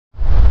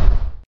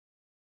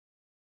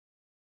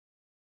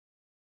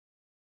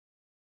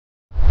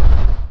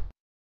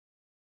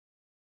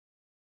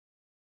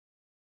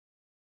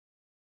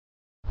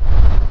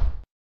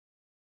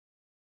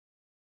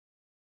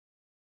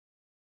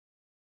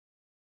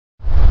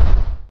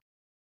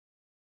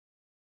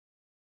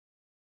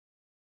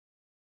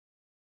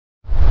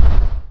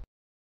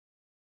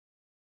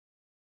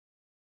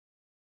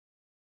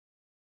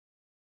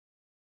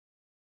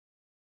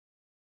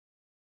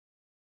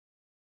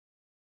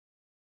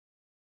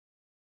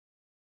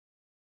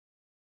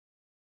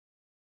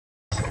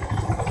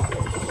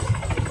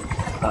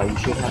You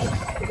should have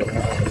it.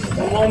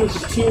 Come on, this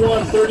is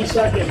 2-1, 30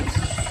 seconds.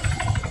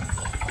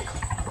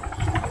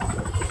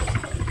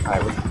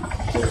 Alright, we're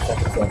 0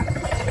 seconds in.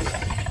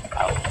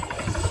 Out.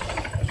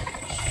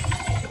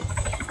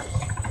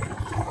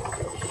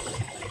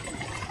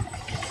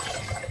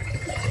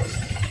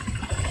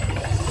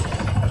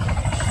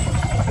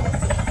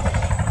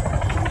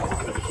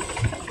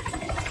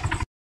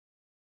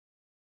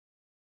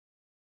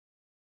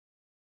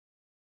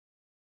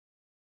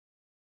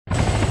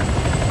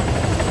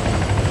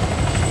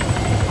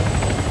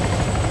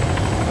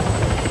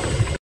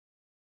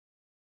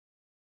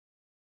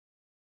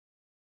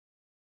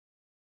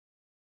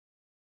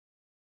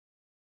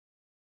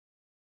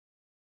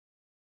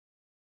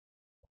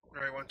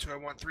 Alright, 1-2, I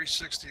want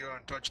 360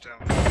 on touchdown.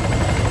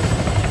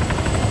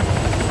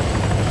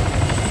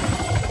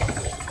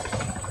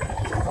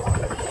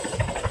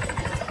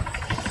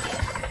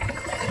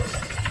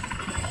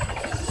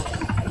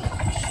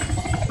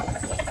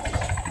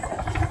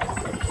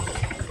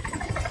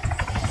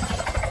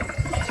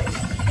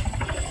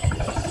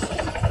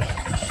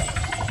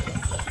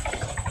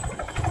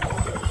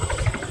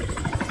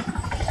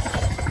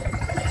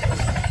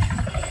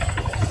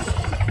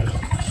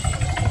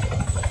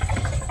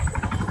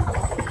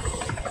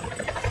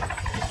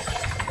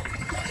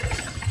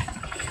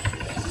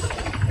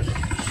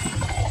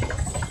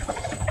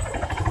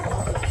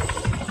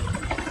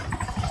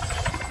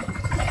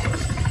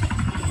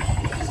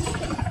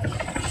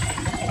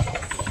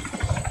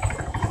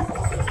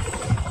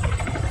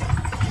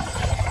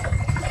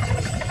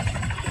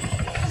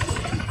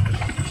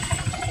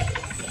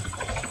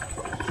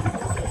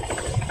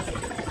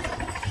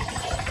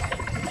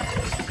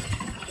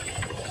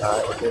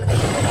 Alright, we're good.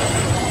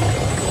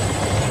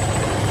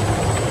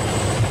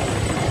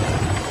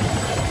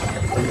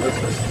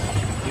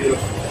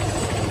 Beautiful.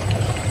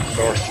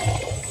 North.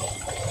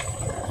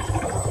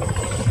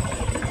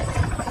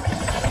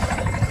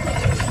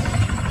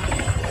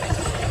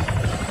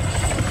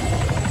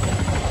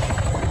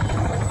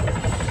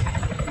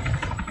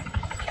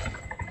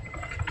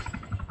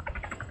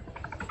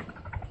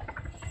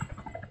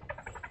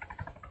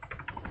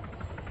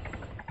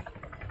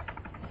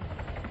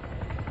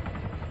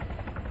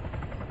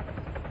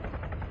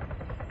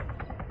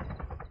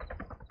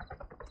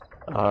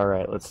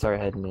 Alright, let's start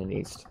heading in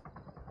east.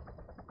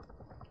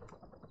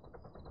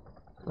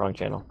 Wrong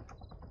channel.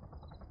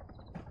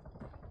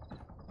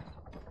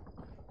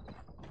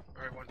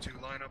 Alright,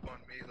 1-2, line up on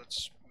me,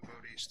 let's move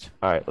out east.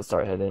 Alright, let's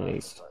start heading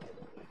east.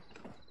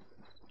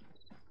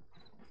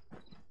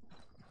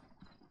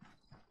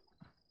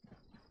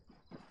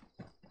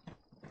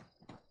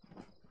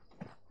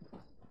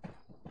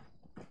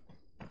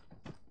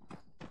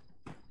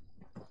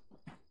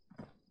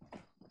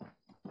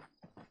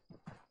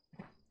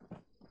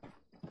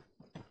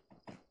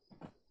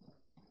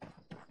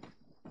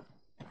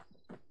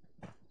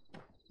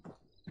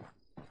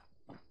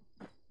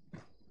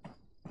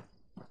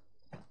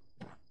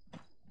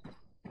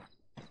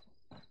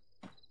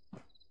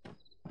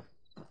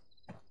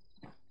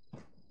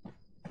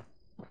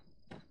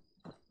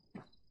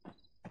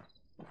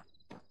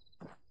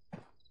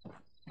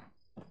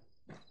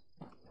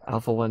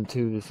 Alpha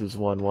 1-2, this is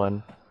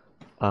 1-1.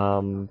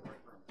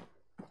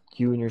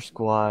 You and your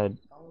squad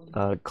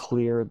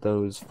clear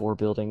those 4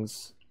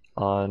 buildings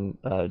on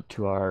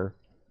to our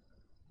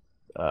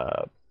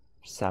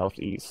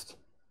southeast.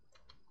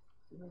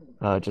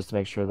 Just to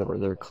make sure that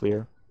they're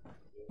clear.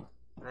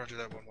 Roger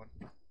that, 1-1.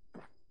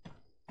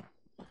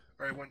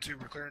 Alright, 1-2,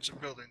 we're clearing some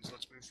buildings,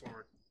 let's move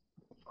forward.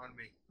 On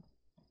me.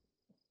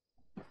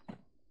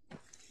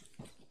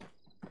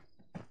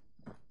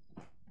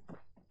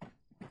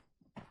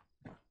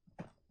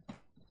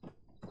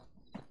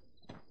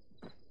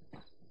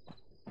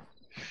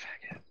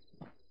 Faggot.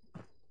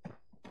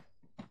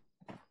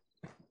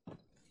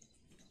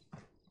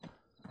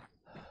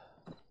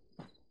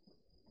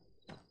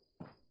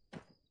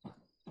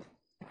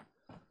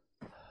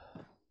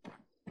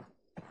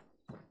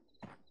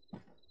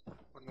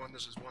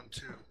 This is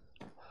 1-2.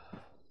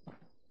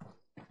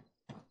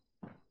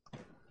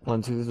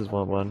 1-2, this is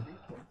 1-1.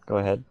 Go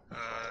ahead.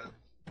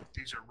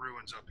 These are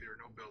ruins up here,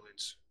 no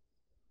buildings.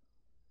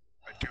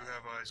 I do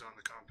have eyes on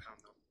the compound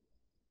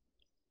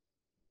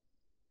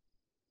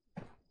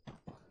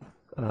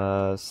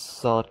though.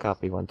 Solid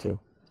copy, 1-2.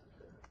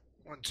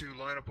 1-2,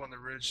 line up on the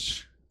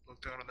ridge,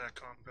 look down on that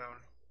compound,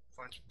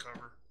 find some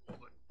cover,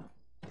 hold it.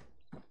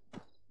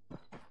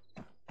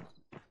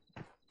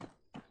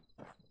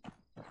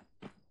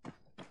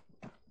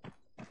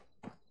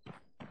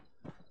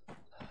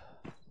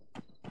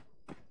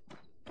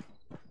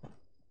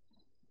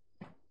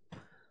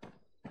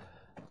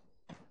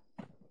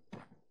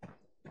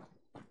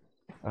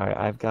 Alright,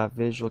 I've got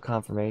visual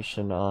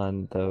confirmation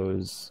on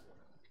those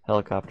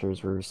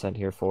helicopters we were sent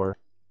here for.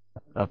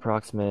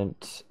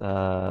 Approximate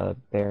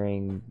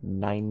bearing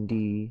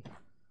 90,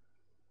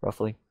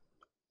 roughly.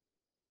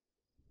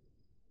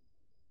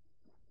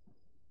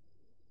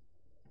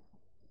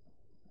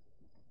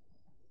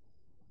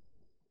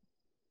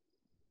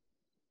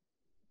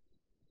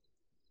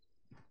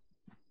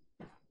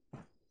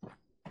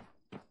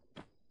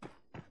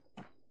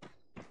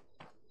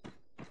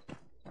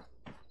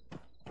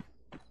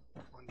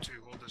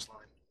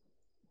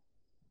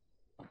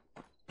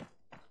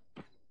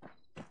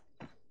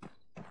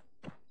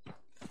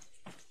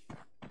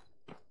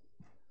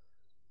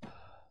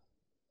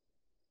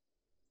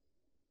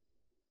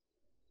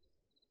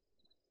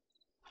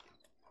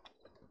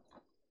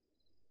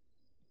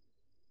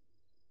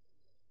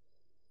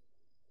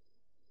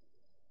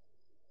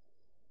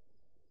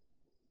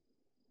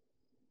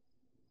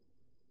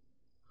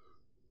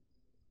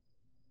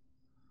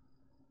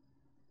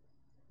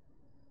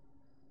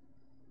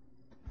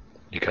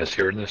 You guys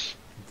hearing this?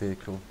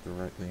 Vehicle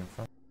directly in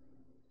front.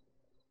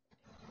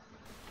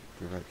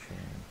 Direction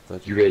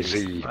 30 UAZ,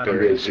 degrees.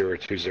 Barrier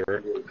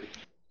 020.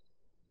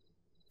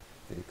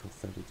 Vehicle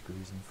 30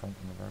 degrees in front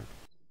on the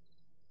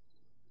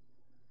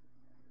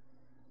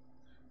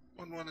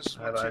road. 1-1, this is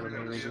 1-2, we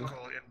got a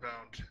vehicle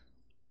inbound.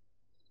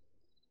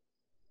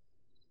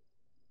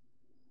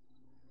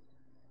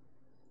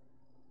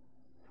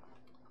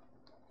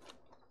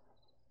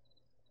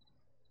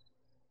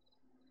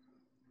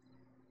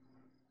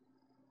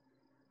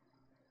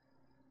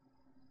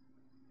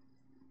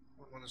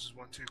 This is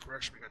 1-2,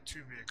 correction, we got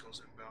 2 vehicles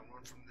inbound,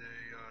 one from the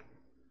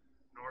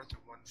north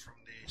and one from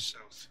the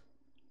south.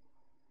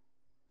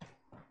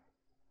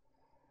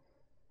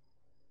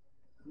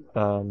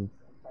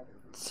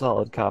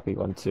 Solid copy,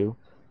 1-2.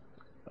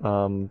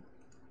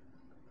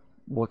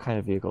 What kind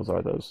of vehicles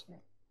are those?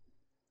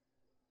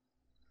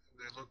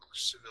 They look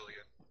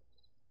civilian.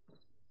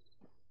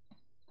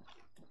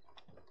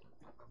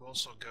 I've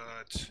also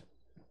got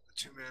a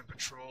 2-man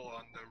patrol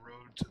on the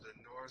road to the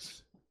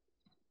north.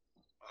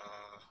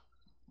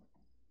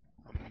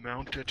 A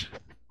mounted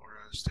or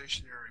a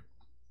stationary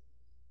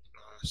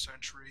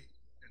sentry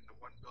in the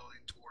one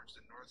building towards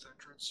the north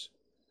entrance,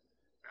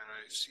 and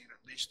I've seen at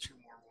least 2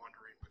 more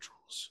wandering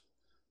patrols.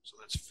 So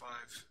that's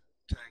 5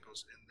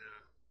 tangos in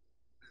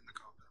the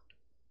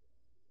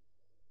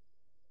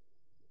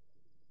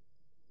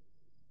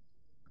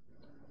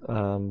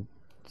compound.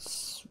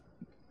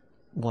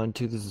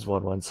 1-2, this is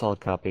 1-1, solid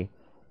copy.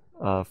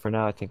 For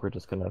now, I think we're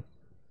just gonna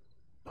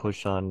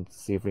push on,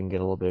 see if we can get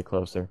a little bit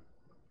closer.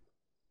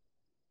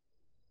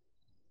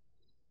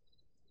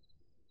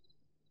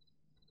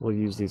 We'll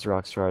use these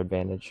rocks to our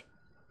advantage.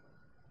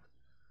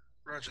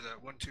 Roger that.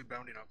 1-2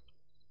 bounding up.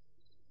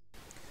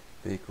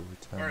 Vehicle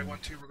returning.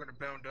 Alright, 1-2, we're going to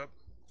bound up.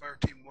 Fire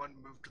team 1,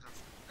 move to the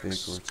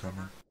next Vehicle returning.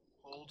 cover.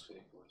 Hold.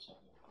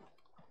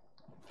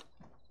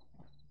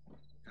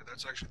 Yeah,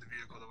 that's actually the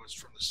vehicle that was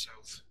from the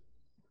south.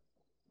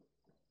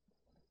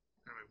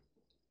 Anyway,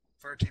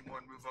 fire team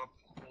 1, move up.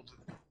 Hold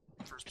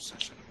the first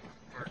position.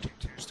 Fire team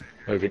 2, stay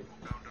here. Moving.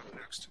 We'll bound up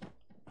next.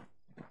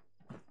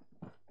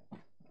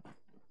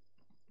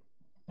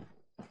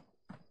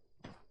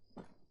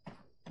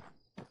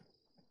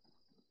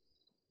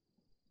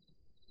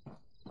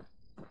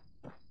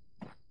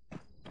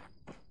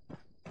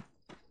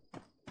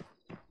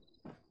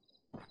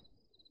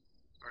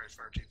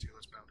 Fire team 2,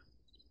 let's bound.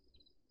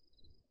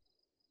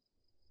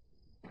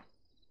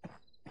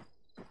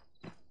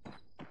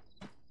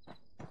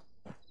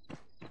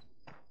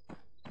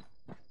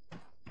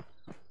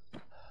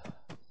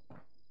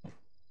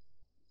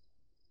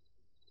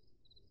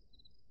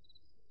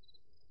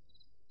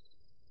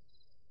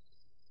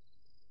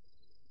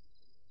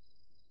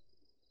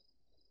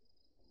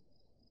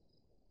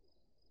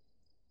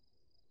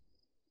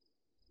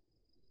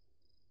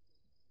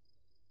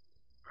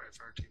 Alright,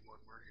 fire team 1,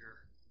 we're here.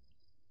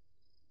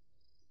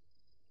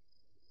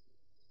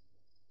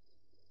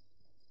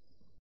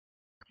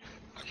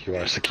 You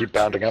want us to keep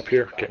bounding up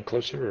here, getting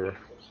closer, or?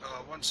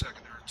 1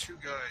 second, there are 2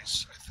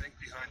 guys, I think,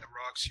 behind the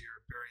rocks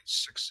here, bearing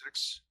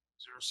 066.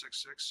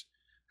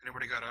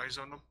 Anybody got eyes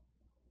on them?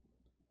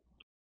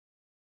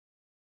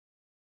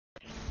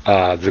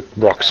 The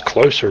rock's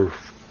closer.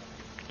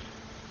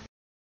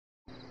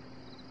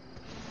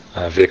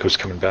 Vehicles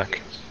coming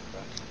back.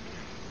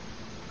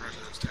 Roger,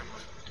 that's 10.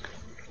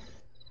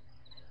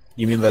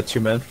 You mean that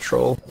 2-man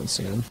patrol? I haven't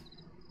seen him.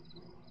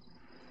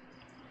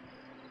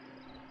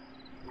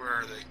 Where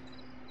are they?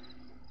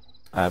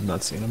 I have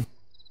not seen him.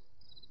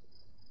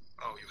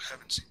 Oh, you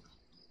haven't seen them.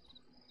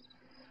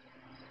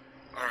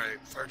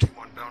 Alright, fire team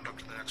 1, bound up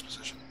to the next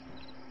position.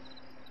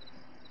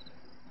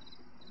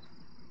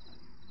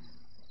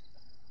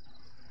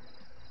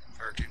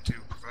 Fire team 2,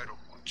 provide a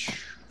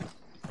watch.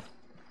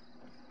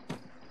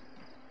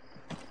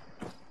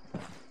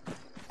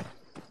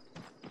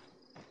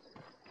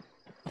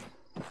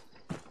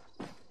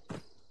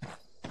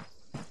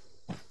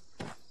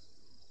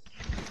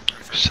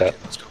 Set.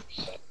 Let's go.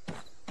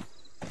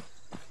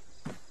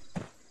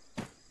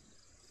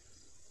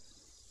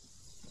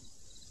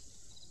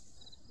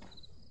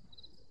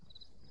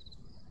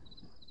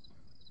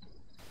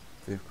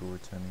 Vehicle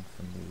returning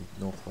from the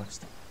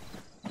northwest.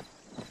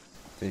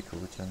 Vehicle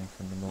returning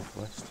from the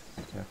northwest.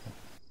 Be careful.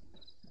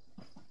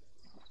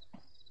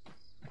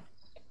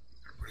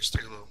 Everybody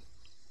stay low.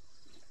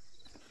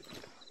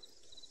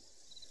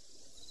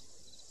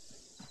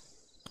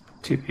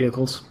 Two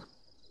vehicles.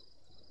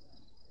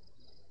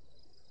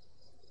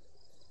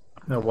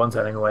 No, one's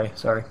heading away,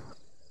 sorry.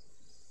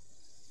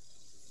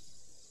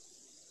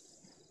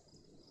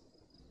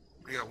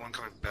 We got one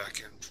coming back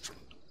in from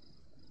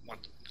one.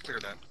 Clear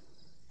that.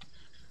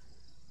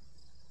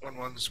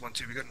 1-1, this is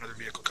 1-2. We got another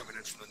vehicle coming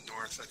in from the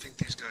north. I think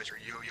these guys are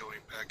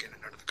yo-yoing back in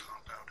and out of the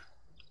compound.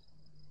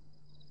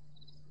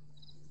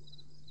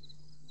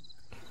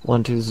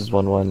 1-2, this is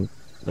 1-1.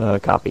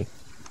 Copy.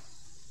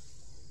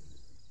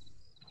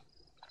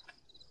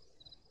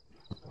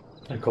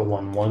 Echo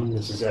 1-1,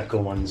 this is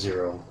Echo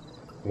 1-0.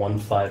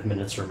 5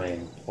 minutes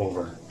remain.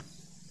 Over.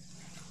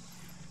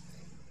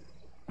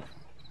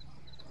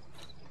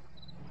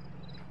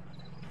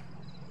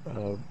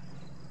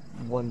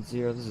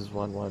 1-0, this is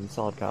 1-1,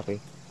 solid copy.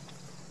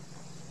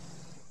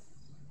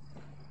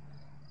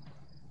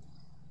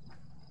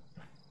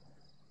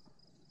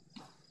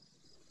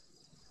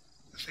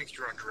 I think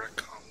you're on direct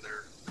comm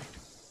there.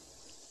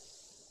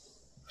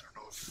 I don't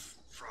know if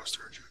Frost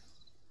heard you.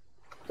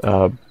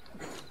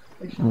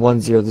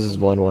 1-0, this is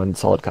 1-1,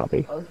 solid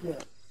copy.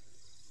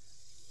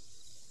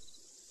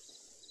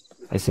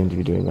 I seem to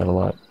be doing that a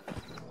lot.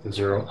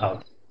 0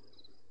 out.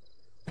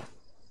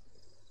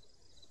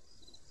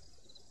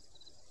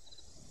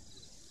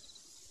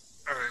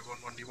 Alright,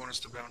 1-1, do you want us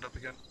to bound up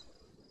again?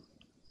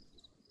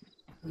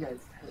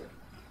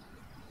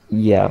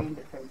 Yeah.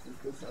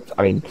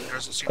 I mean, There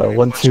doesn't seem to be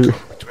 1-2. much coming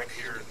between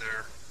here and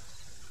there.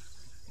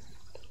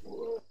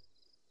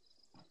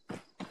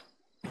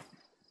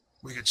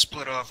 We could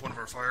split off one of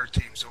our fire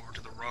teams over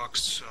to the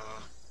rocks,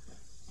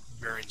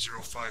 bearing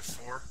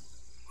 054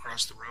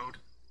 across the road.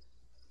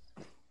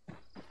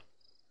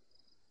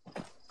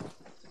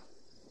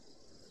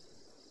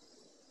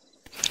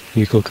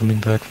 Vehicle coming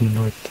back from the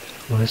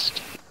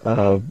northwest.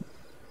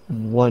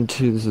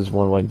 1-2, this is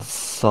 1-1,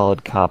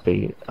 solid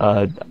copy.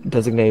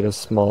 Designate a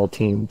small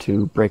team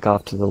to break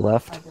off to the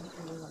left.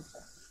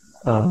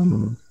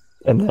 And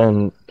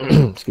then,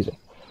 excuse me.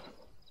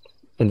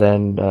 And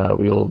then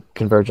we will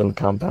converge on the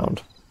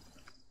compound.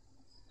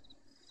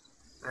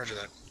 Roger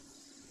that.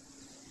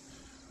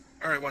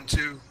 Alright,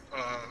 1-2,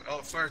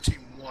 Fire Team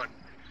 1,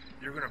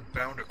 you're going to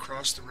bound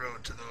across the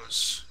road to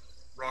those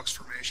rocks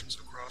formations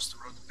across the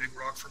road, the big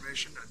rock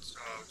formation at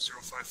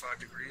 055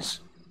 degrees.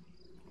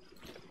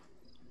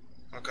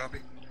 I'll copy.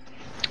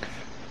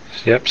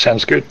 Yep,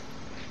 sounds good.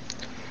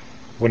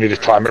 We need to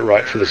time it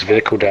right for this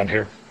vehicle down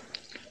here.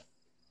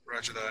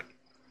 Roger that.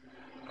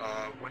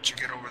 Once you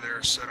get over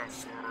there, set up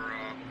for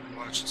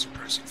launch and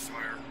suppressing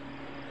fire.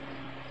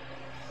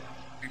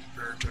 Be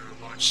prepared to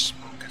launch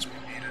smoke as we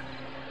need it.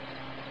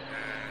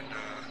 And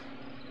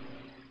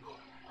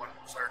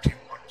Fire Team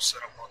 1 will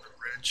set up on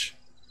the ridge.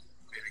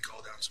 Maybe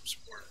call down some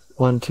support.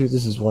 1-2,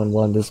 this is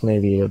 1-1, this may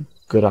be a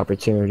good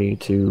opportunity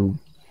to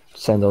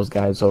send those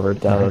guys over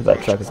down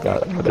that truck has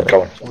got over They're there.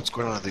 going. What's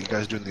going on? Are you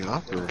guys doing the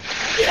op or?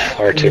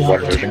 Fire Team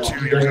 1 moving.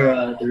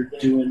 They're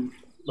doing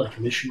like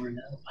a mission right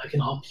now. I can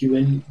hop you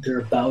in. They're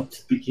about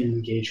to begin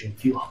engaging.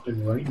 If you hop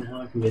in right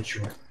now, I can get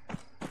you in.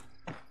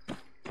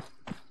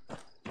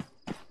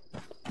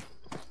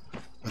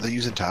 Are they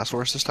using task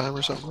force this time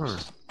or something? Or?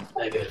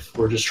 Negative.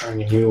 We're just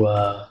trying a new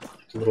like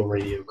a little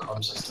radio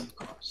comm system.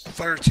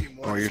 Fire Team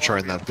 1. Or you're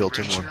trying that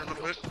built-in one?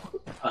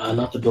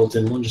 Not the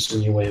built-in one, just a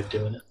new way of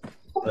doing it.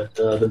 But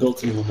the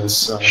built-in one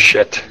is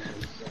Shit.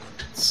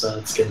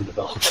 It's getting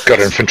developed. Got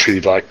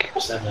infantry like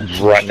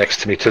right next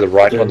to me to the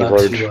right They're on the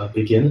about road. to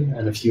begin,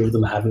 and a few of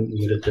them haven't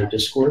muted their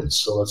Discord,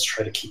 so let's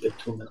try to keep it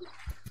to a minute.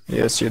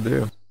 Yes, you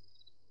do.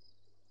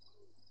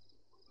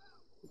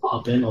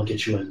 Hop in, I'll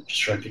get you in.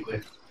 Just try to be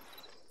quick.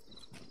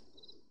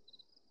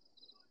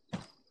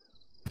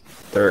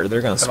 They're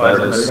gonna spy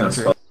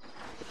us.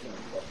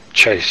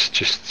 Chase,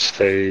 just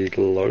stay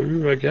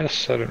low, I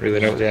guess. I don't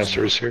really know what the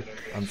answer is here.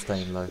 I'm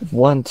staying low.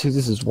 1-2,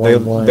 this is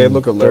 1-1. They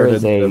look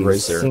alerted. There They're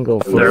is a right there. single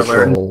They're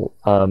foot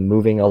patrol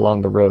moving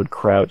along the road.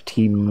 Kraut,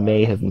 he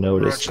may have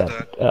noticed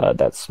Roger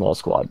that small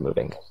squad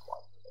moving.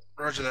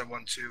 Roger that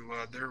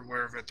 1-2. They're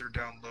aware of it. They're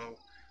down low.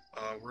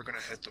 We're gonna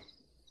hit them.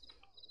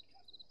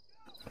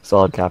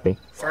 Solid copy.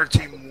 Fire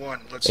Team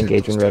 1, let's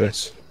Engage hit those when ready.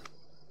 guys.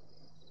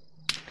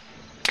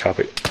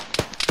 Copy.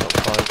 Shot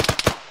fired.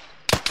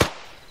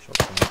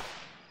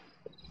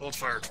 Hold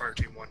fire, Fire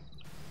Team 1.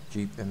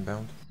 Jeep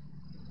inbound.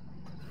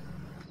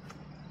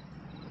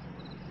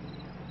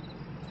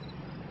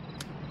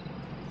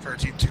 Fire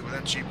Team 2, when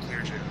that Jeep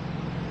clears you,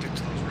 get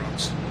to those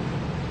rocks.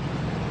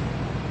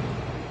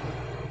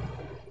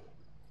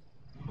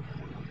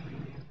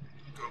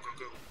 Go, go,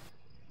 go.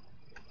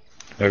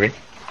 Moving.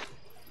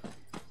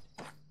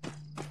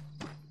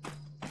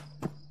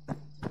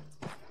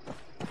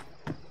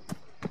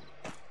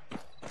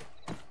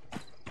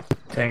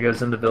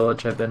 Tango's in the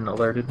village. I've been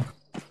alerted.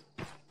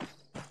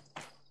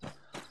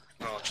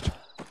 Acknowledged.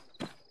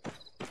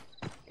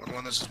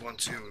 1-1, this is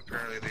 1-2.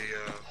 Apparently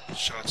the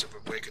shots have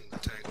awakened the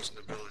tangos in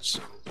the village,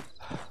 so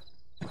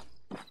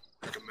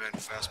recommend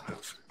fast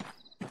move.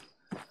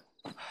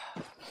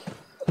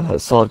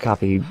 Solid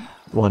copy.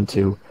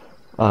 1-2.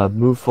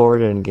 Move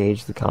forward and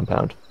engage the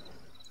compound.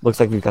 Looks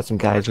like we've got some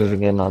guys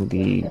moving in on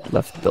the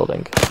left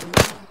building.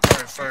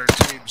 Alright, fire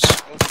teams,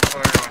 open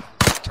fire on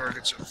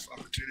targets of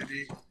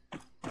opportunity.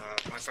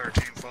 My fire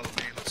team, follow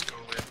me. Let's go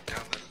in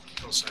down the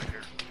hillside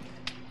here.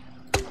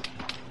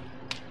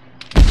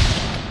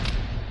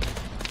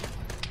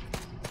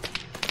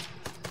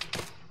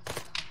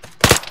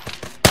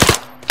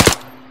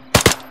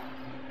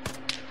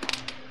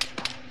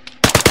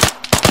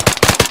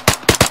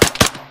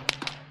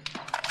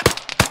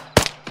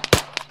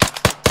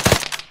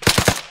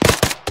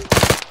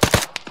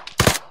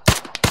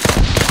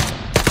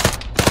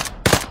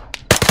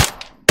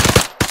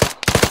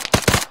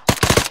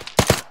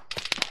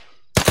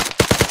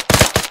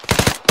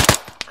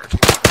 Our team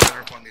set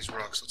up on the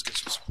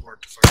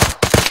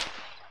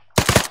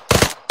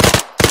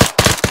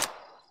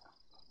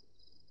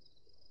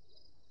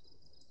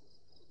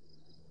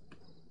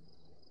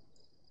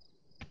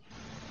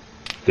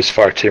This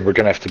fire team, we're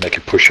going to have to make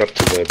a push up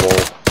to the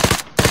wall.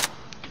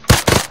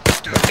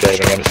 Not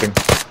gaining anything.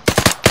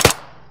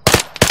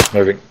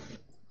 Moving.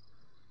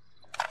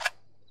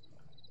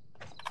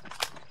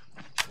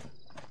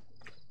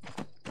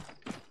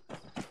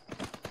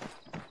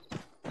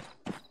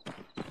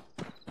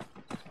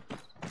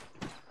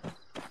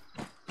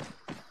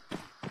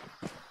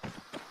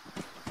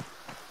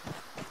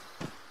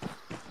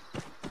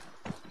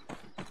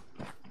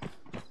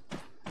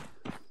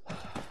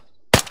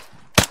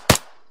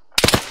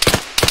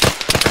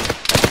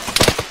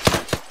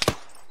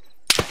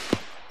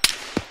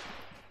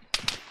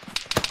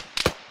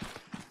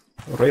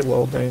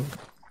 Reloading.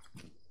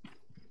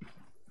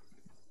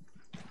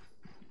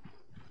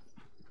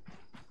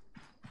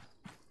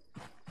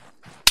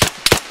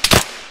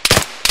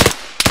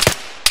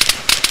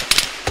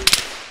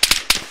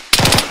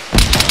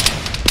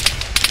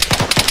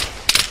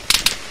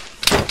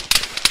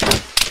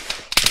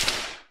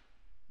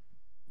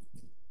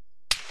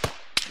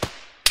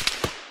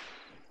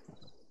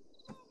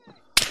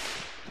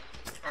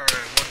 Alright,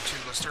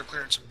 1-2, let's start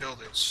clearing some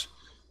buildings.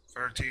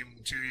 Fire team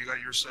 2, you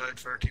got your side.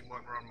 Fire team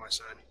 1, we're on my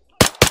side.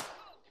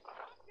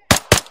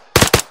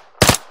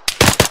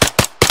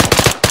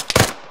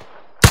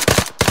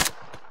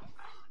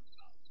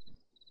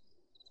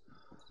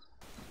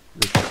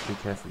 Lucas, be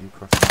careful you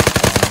cross the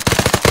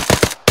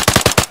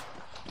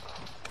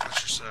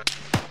What's your side?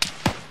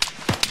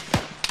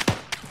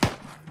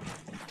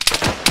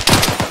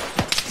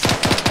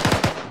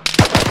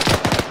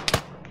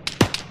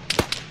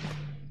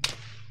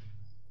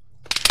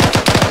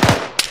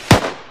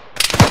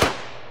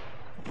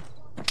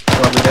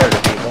 Probably there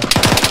to people.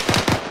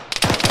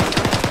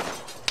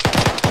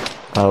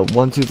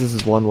 1-2, this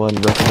is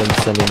 1-1. Recommend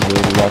sending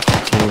your left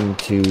team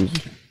to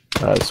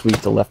sweep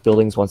the left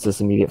buildings once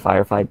this immediate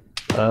firefight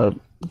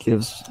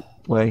gives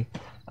way.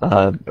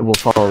 We'll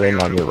follow in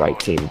on your right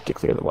team to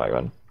clear the Y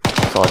run.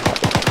 Solid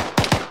copy.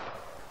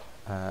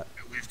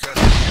 We've got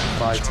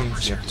fire choppers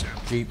teams, here yeah. too.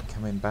 Jeep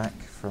coming back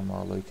from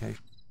our location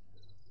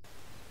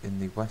in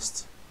the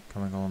west,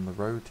 coming along the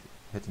road,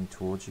 heading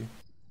towards you.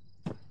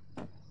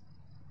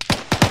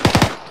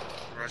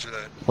 Roger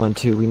that.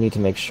 1-2, we need to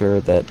make sure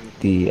that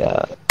the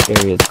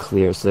area is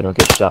clear so they don't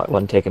get shot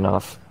when taken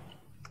off.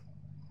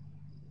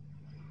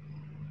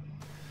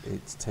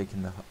 It's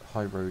taking the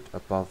high road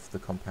above the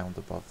compound,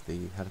 above the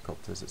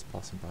helicopters it's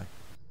passing by.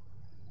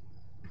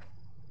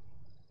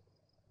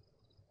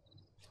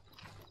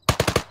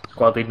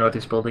 Squad lead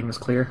northeast building is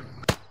clear.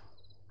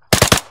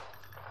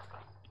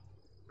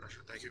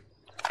 Roger, thank you.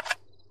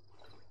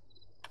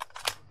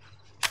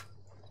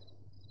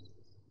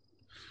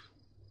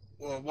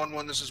 Well,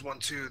 1-1, this is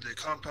 1-2. The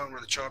compound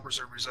where the choppers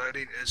are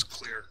residing is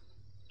clear.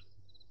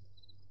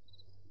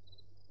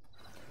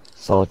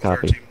 Solid Fire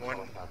copy. team 1,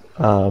 let's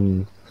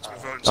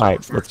move out and support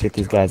Alright, fire let's team get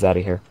these 2. guys out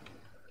of here.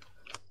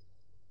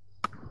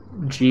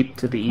 Jeep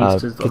to the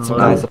east is Get some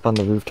unloaded. guys up on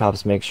the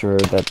rooftops, make sure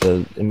that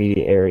the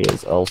immediate area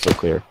is also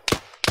clear.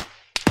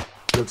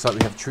 Looks like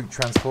we have troop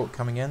transport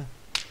coming in.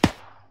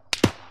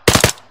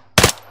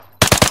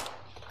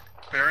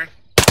 Baron?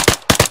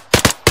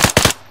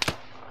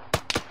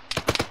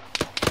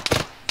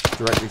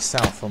 Directly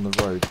south on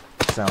the road,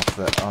 south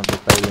that are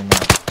bailing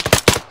out.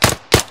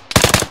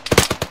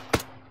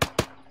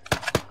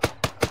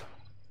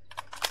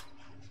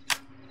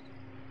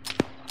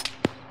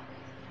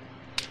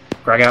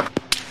 Frag out.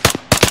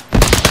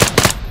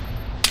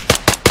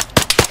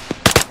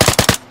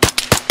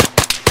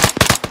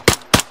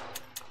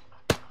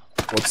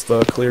 What's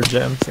the clear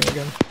jam thing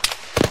again?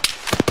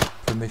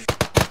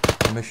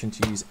 Permission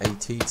to use AT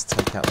to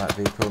take out that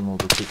vehicle and all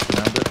the troops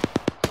around it.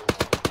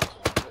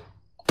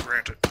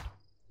 Granted.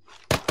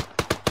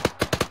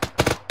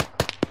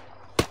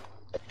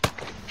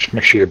 Just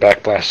make sure your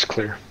back blast is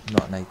clear.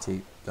 Not an AT,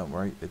 don't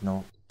worry,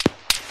 ignore.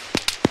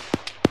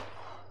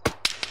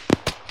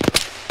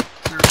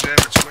 Clear jam,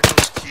 it's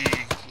Windows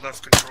key,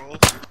 left control,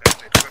 and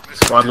equipment.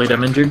 Squad lead,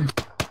 I'm injured.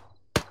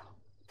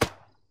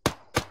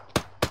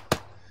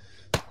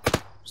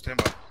 Stand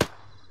by.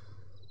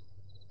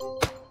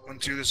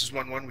 1-2, this is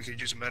 1-1. We could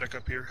use a medic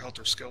up here.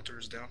 Helter Skelter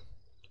is down.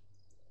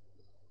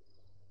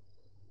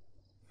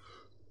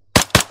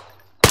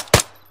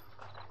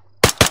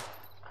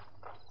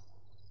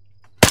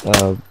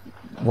 Uh,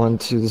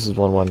 1-2, this is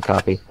 1-1,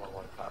 copy.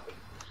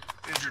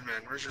 Injured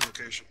man, where's your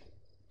location?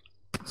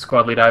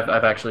 Squad lead,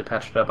 I've actually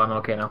patched it up. I'm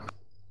okay now.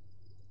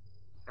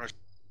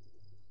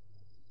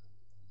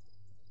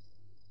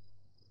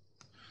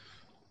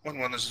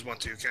 1-1, this is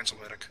 1-2. Cancel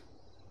medic.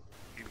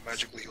 He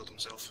magically healed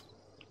himself.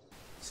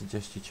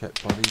 Suggest you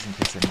check bodies in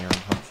case any are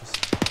unconscious.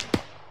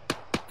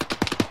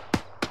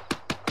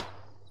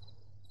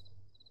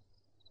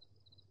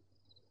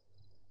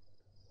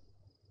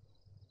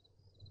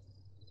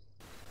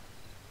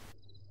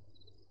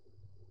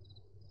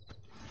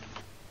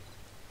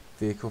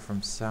 Vehicle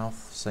from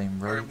south, same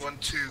road. Alright,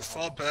 1-2.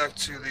 Fall back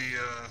to the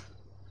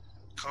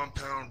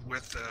compound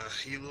with the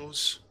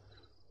helos.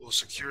 We'll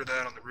secure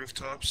that on the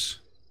rooftops.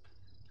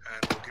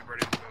 And we'll get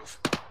ready to move.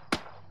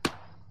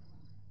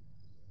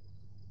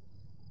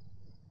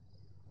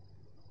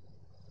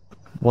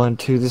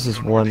 1-2, this is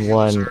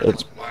 1-1.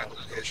 It's my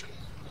location.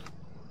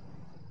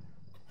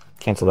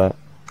 cancel that.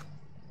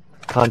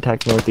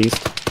 Contact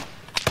northeast.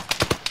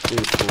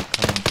 Vehicle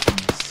coming from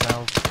the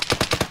south.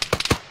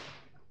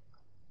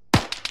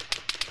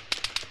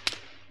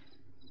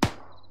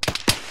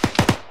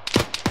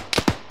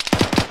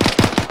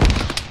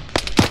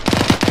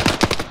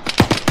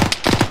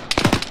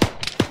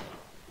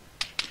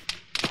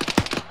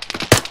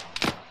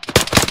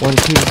 One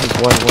two, this is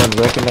 1-1.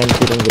 Recommend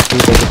getting the 2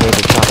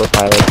 designated chopper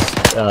pilots.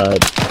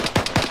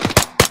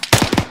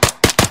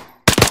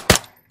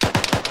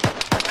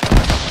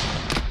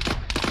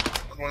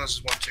 This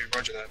is 1-2.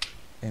 Roger that.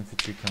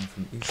 Infantry coming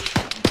from east.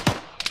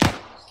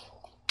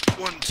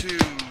 1-2.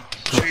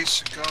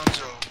 Chase and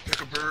Gonzo.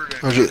 Pick a bird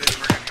and Roger. ready to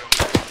go.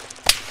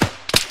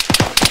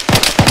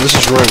 This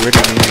is Roy. Where do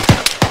you need me?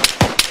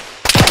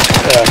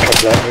 Copy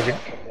that, moving.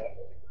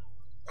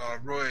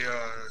 Roy,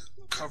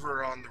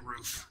 cover on the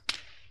roof.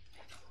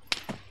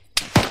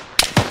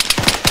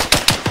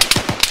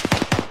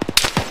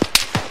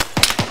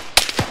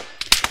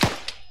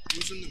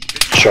 Who's in the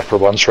mid? Chopper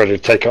 1's ready to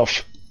take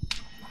off.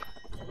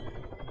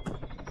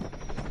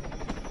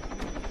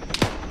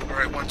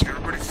 Alright, 1-2.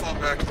 Everybody fall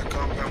back to the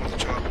compound with the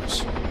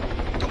choppers.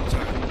 Double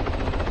time.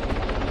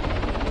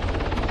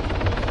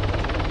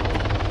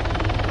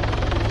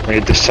 We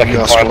need the second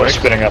Yes, pilot Mike.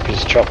 spinning up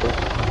his chopper.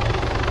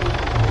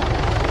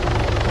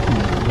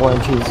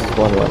 1-2, this is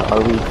 1-1.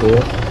 Are we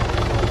clear?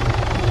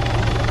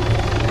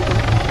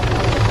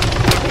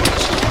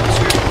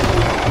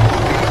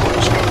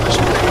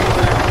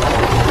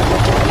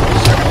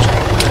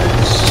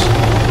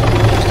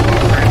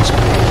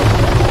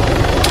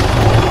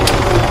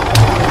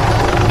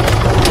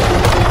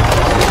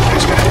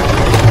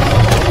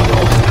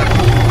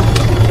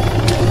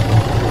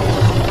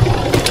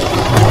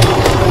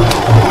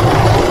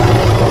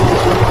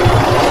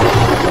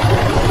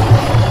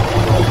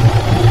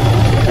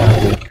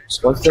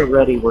 Once they're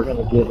ready, we're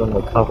gonna give them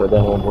the cover,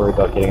 then we'll worry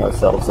about getting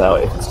ourselves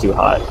out if it's too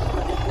hot.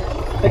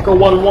 Echo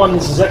 1-1,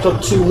 this is Echo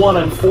 2-1.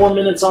 I'm 4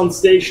 minutes on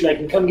station. I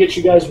can come get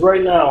you guys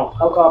right now.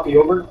 How copy,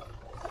 over?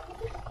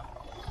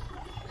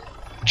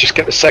 Just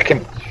get the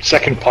second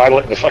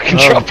pilot in the fucking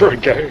chopper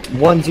and go.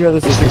 1-0,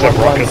 this is Things like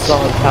 1-1, rockets.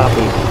 solid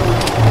copy.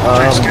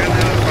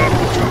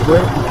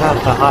 We're kind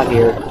of hot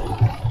here.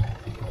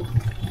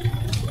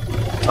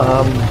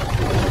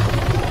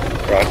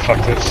 Right,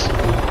 fuck this.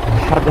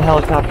 Have the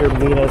helicopter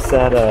meet us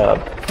at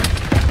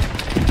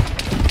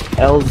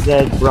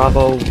LZ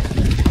Bravo.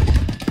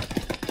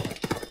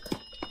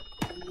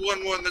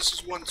 1-1, this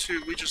is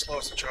 1-2. We just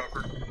lost the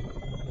chopper.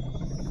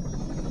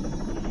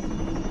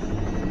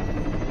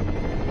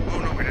 Oh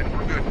no, we didn't.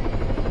 We're good.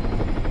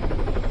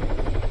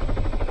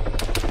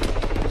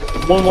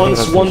 1-1,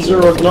 this is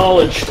 1-0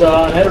 acknowledged.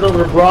 Headed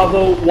over to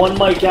Bravo, 1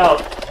 mic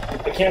out.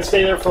 I can't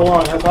stay there for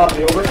long. How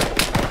copy, over?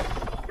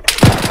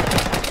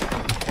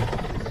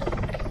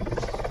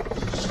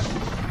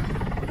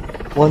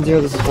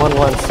 This is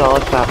 1-1,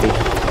 solid copy.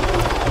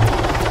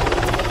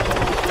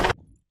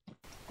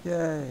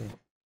 Yay!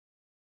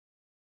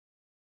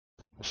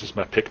 This is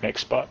my picnic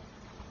spot.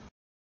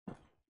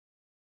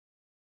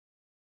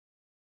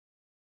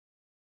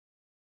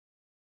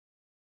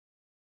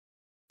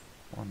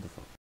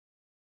 Wonderful.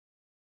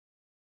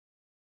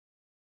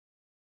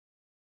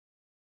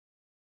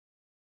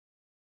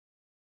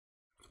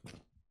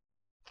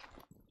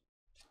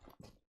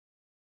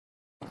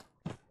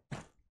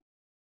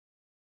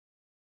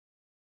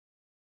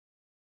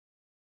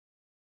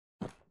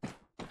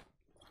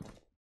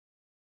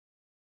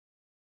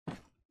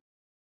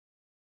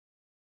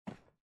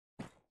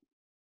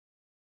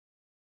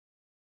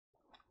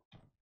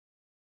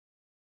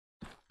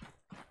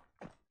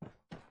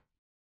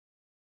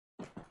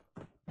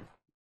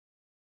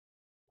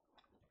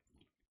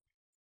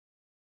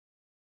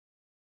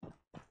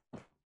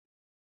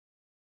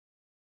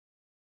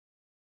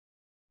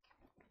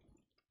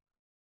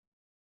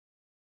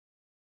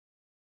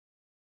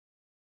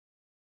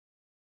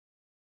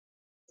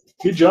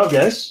 Good job,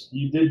 guys.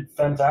 You did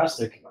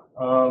fantastic.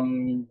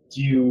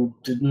 You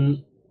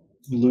didn't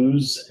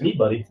lose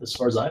anybody, as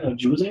far as I know.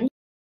 Did you lose anyone?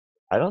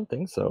 I don't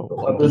think so.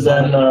 Other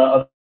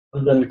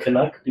than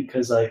Canuck,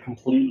 because I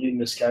completely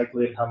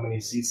miscalculated how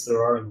many seats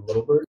there are in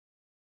Littlebird.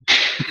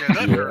 Yeah,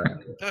 that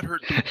hurt. That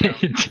hurt deep down.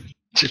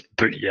 Just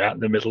put you out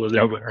in the middle of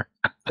nowhere.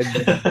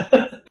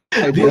 The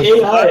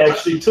AI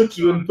actually took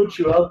you and put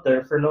you out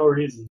there for no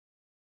reason.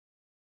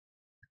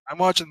 I'm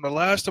watching the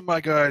last of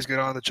my guys get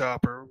on the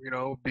chopper, you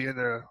know, being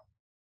the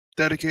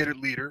dedicated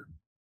leader.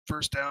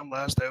 First down,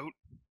 last out.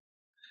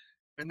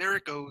 And there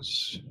it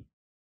goes.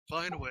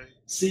 Flying away.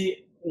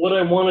 See, what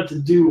I wanted to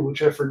do,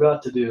 which I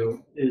forgot to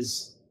do,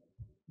 is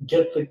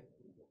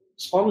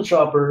spawn the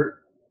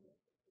chopper,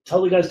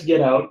 tell the guys to get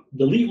out,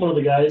 delete one of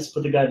the guys,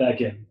 put the guy back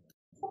in.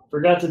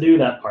 Forgot to do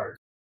that part.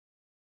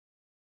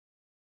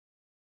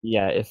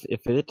 Yeah, if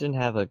it didn't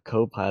have a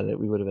co-pilot,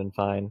 we would have been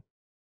fine.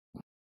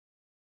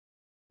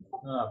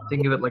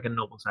 Think of it like a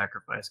noble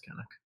sacrifice,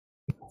 Canuck.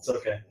 It's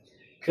okay.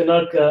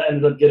 Canuck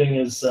ended up getting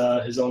his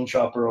own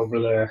chopper over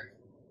there.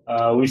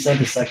 We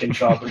sent a second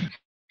chopper.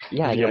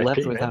 Yeah, and you VIP, left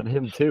man. without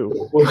him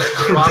too.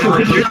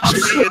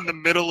 Literally in the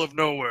middle of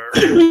nowhere.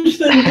 Then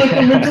took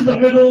him into the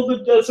middle of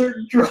the desert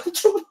and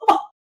dropped him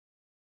off.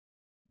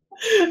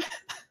 It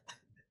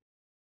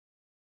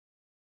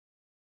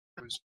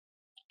was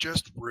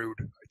just rude,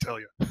 I tell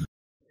you.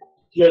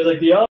 You guys like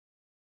the op?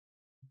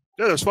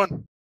 Yeah, that was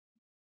fun.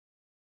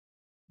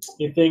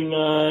 Anything,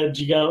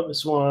 do you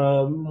guys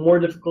want more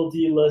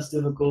difficulty, less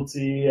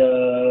difficulty?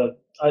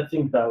 I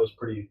think that was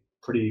pretty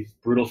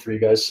brutal for you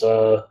guys.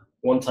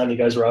 One time you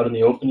guys were out in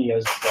the open, you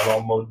guys got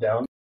all mowed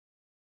down.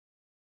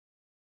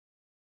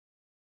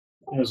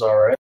 It was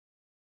alright.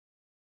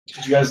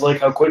 Did you guys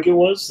like how quick it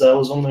was? That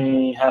was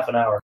only half an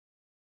hour.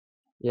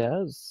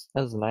 Yeah,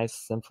 that was nice,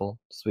 simple,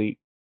 sweet.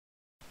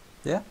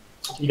 Yeah,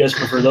 You guys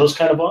prefer those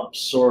kind of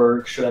ops,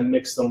 or should I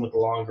mix them with the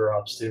longer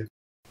ops too?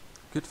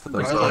 good for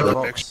those I kind like of the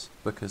ops, mix.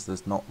 because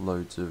there's not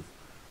loads of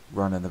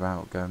running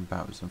about, going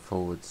backwards and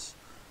forwards.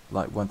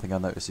 Like, one thing I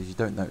notice is you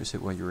don't notice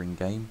it while you're in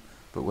game,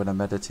 but when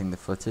I'm editing the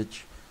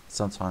footage,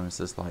 sometimes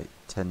there's like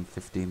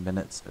 10-15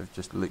 minutes of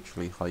just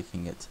literally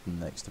hiking it to the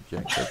next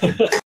objective.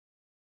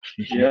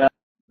 Yeah.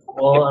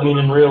 Well, I mean,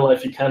 in real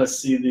life, you kind of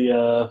see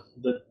the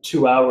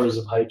 2 hours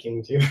of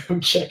hiking to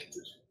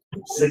objective.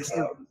 6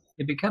 hours.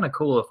 It'd be kind of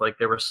cool if like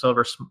there were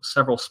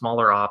several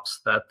smaller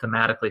ops that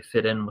thematically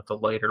fit in with the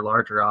later,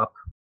 larger op.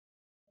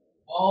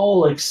 Oh,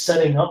 like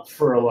setting up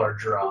for a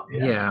larger op.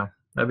 Yeah,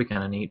 that'd be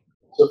kind of neat.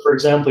 So, for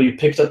example, you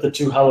picked up the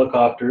 2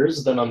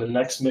 helicopters. Then on the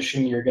next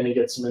mission, you're going to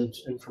get some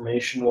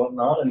information, and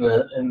whatnot. And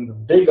in the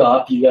big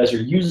op, you guys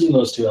are using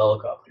those 2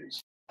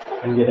 helicopters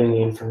and getting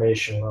the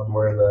information on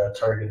where the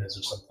target is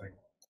or something.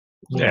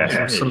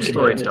 Yeah, Some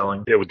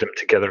storytelling. Build them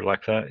together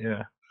like that,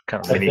 yeah.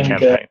 Kind of I mini think,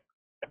 campaign.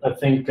 I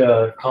think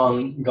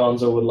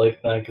Gonzo would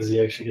like that because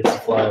he actually gets to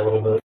fly a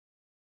little bit.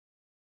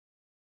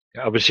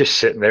 I was just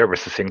sitting there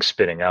with the thing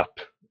spinning up,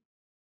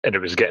 and it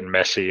was getting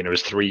messy, and it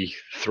was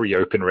three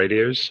open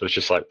radios. So it's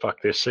just like,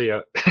 fuck this, see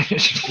ya. It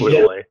just flew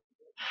Yeah. away.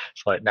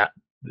 It's like, nah,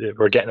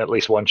 we're getting at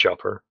least one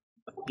chopper.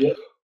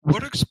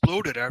 What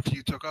exploded after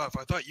you took off?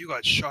 I thought you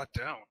got shot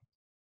down.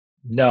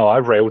 No, I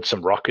railed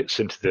some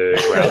rockets into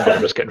the ground that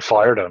I was getting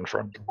fired on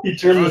from. You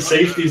turn the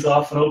safeties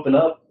off and open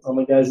up on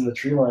the guys in the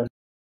tree line.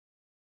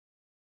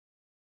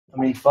 I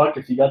mean, fuck,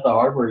 if you got the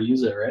hardware,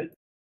 use it, right?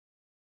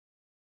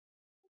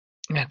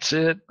 That's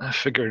it. I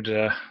figured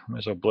might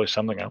as well blow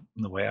something up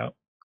on the way out.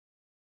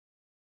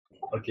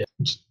 Okay.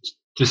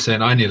 Just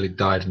saying, I nearly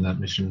died in that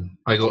mission.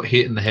 I got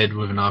hit in the head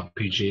with an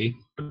RPG,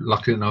 but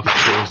luckily enough,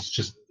 it was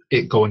just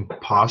it going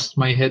past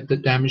my head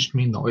that damaged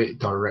me, not it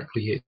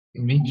directly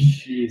hitting me.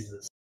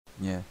 Jesus.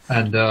 Yeah.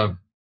 And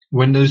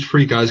when those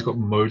 3 guys got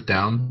mowed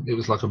down, it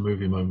was like a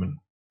movie moment,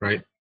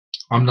 right?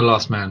 I'm the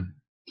last man.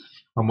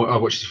 I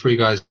watch the 3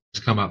 guys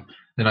come up.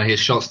 Then I hear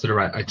shots to the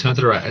right. I turn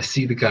to the right. I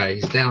see the guy.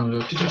 He's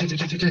down.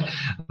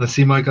 I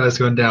see my guys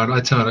going down. I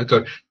turn. I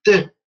go,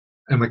 "Duh,"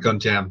 and my gun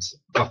jams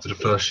after the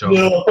first shot.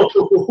 No.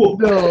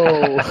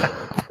 No.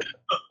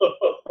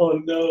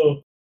 Oh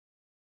no.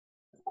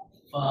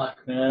 Fuck,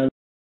 man.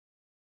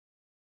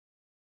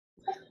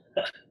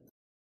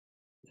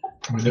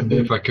 I mean,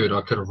 if I could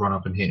have run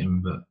up and hit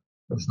him, but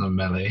there's no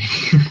melee.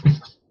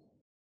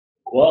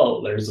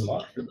 Well, there's a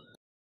mod for that.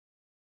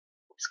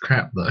 It's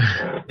crap though.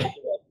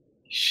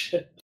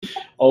 Shit.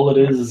 All it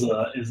is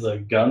a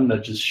gun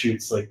that just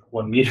shoots like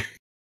 1 meter.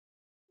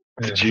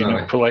 Did you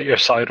not pull out your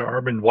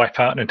sidearm and wipe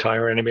out an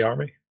entire enemy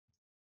army?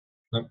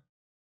 Nope.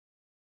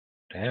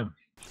 Damn.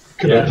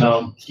 Yeah,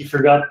 no. He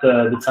forgot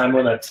the time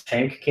when that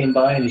tank came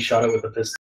by and he shot it with a pistol.